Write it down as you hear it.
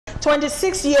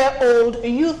26-year-old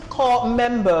youth corps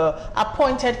member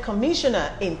appointed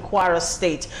commissioner in Kwara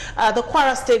State. The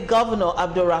Kwara State Governor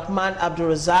Abdulrahman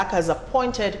Abdulrazak has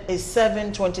appointed a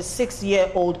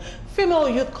 26-year-old female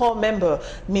youth corps member,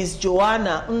 Ms.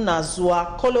 Joanna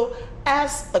Nnazua Kolo,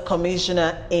 as a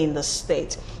commissioner in the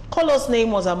state. Kolo's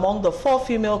name was among the 4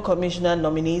 female commissioner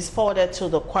nominees forwarded to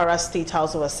the Kwara State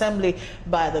House of Assembly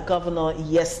by the governor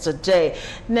yesterday.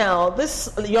 Now, this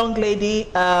young lady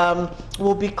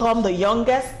will become the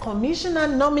youngest commissioner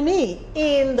nominee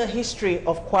in the history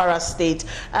of Kwara State.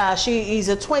 She is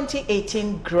a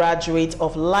 2018 graduate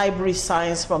of library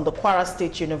science from the Kwara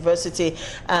State University,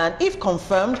 and if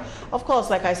confirmed, of course,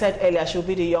 like I said earlier, she'll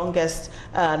be the youngest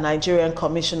Nigerian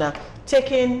commissioner,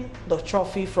 taking the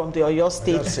trophy from the Oyo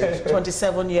State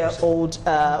 27-year-old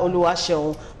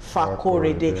Oluwaseun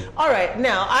Fakorede. All right,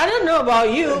 now, I don't know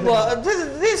about you, but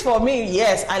this for me,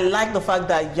 yes, I like the fact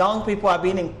that young people are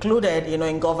being included,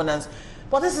 in governance.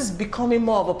 But this is becoming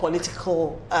more of a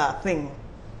political thing,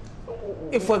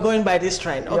 if we're going by this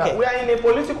trend. Okay. Yeah, we are in a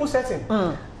political setting.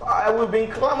 We've been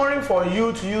clamoring for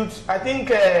youth. I think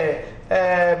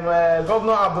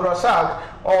Governor Abdulrazak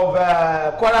of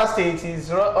Kwara State is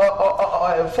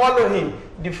following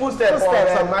the footsteps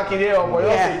of Makinde of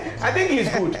Oyo State. I think he's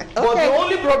good. Okay. But the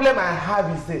only problem I have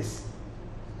is this.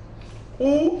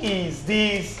 Who is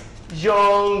this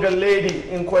young lady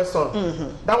in question?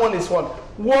 That one is one.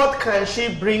 What can she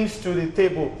bring to the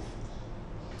table?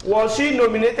 Was she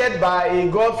nominated by a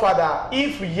godfather?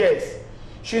 If yes,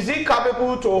 is he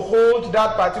capable to hold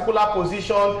that particular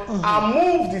position and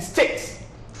move the state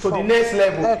to the next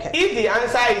level? Okay. If the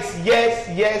answer is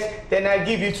yes, then I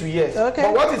give it to yes. Okay.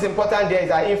 But what is important there is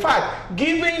that, in fact,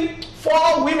 giving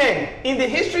 4 women in the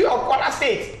history of Kwara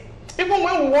State, even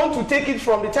when we want to take it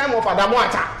from the time of Adamu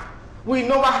Ata, we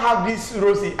never have this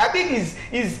Rosie. I think is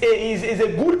a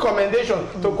good commendation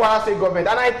to Kwara State government,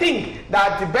 and I think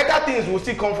that the better things will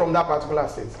still come from that particular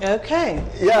state. Okay.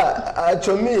 Yeah,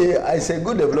 to me, it's a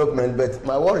good development, but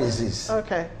my worry is this.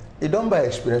 Okay. You don't buy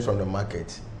experience from the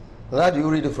market. Now you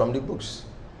read it from the books.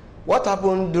 What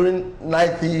happened during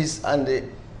 90s and the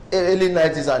early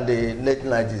 90s and the late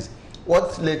 90s?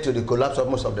 What led to the collapse of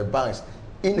most of the banks?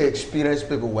 Inexperienced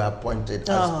people were appointed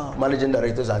as managing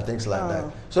directors and things like that.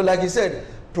 So like you said,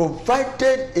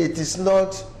 provided it is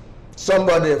not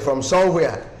somebody from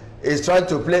somewhere is trying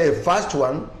to play a fast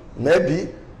one, maybe.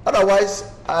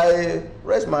 Otherwise, I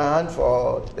raise my hand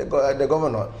for the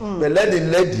governor. But let the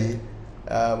lady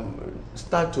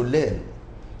start to learn.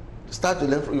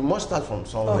 You must start from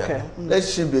somewhere. Okay. Let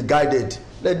she be guided.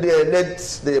 Let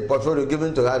the portfolio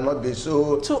given to her not be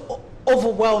so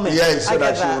overwhelming. Yes, so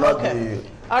that she will not be.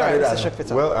 All right, Mr.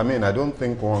 Shekfita. Well, I mean, I don't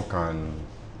think one can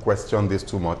question this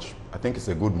too much. I think it's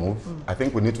a good move. I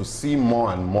think we need to see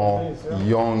more and more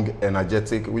young,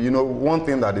 energetic. One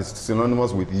thing that is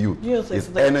synonymous with youth is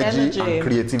energy and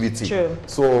creativity. True.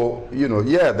 So,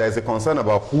 there's a concern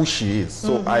about who she is.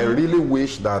 So I really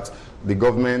wish that the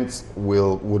government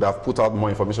would have put out more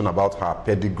information about her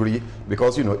pedigree,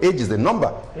 because, age is the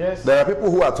number. Yes. There are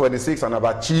people who are 26 and have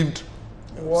achieved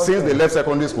since they left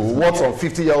secondary school, what some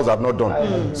 50-year-olds have not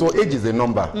done. So age is a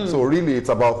number. So really, it's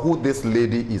about who this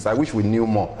lady is. I wish we knew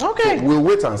more. Okay. So we'll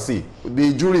wait and see.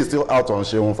 The jury is still out on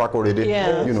Seun Fakorede.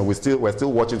 Yes. We're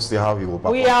still watching to see how he will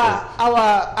perform.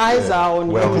 Our eyes are on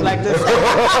you like this.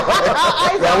 Our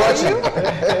eyes are on you.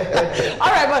 All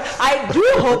right, but I do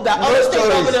hope that other state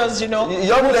governors,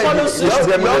 follow suit.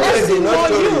 More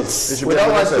youths. We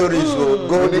don't want stories.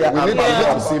 Go there. We need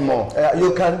to see more.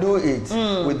 You can do it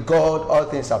with God.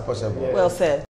 All things are possible. Well said.